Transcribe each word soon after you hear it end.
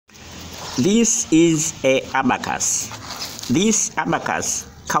This is a abacus. This abacus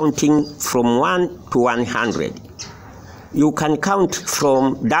counting from 1 to 100. You can count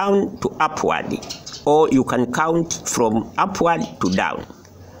from down to upward, or you can count from upward to down.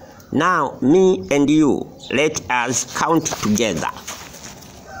 Now, me and you, let us count together.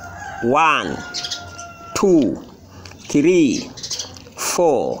 1, 2, 3,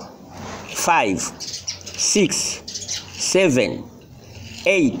 4, 5, 6, 7,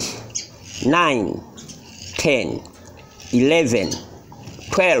 8, 9, 10, 11,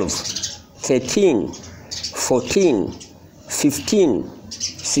 12, 13, 14, 15,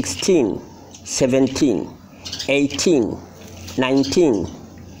 16, 17, 18, 19,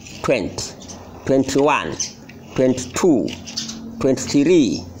 20, 21, 22,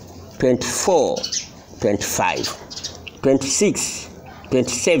 23, 24, 25, 26,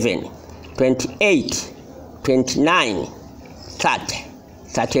 27, 28, 29, 30,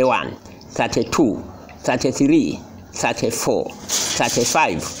 31, 32, 33, 34,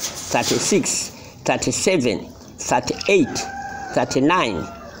 35, 36, 37, 38, 39,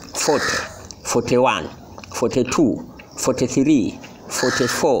 40, 41, 42, 43,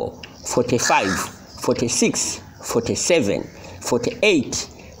 44, 45, 46, 47, 48,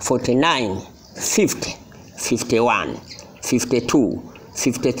 49, 50, 51, 52,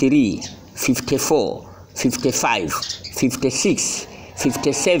 53, 54, 55, 56,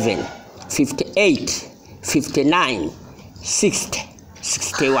 57, 58, 59, 60,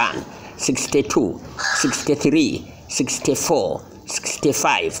 61, 62, 63, 64,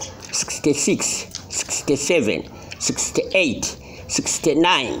 65, 66, 67, 68,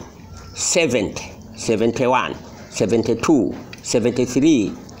 69, 70, 71, 72,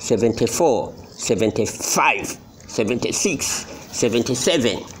 73, 74, 75, 76,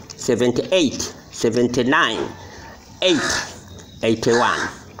 77, 78, 79, 80, 81,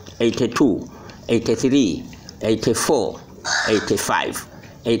 82, 83, 84, 85,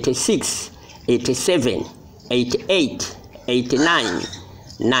 86, 87, 88, 89,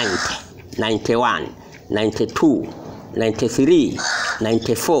 90, 91, 92, 93,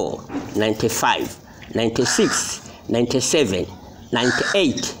 94, 95, 96, 97,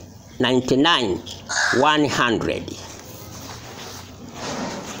 98, 99, 100.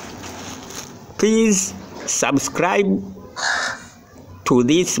 Please subscribe to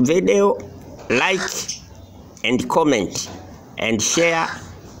this video, like and comment and share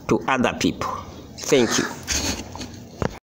to other people. Thank you.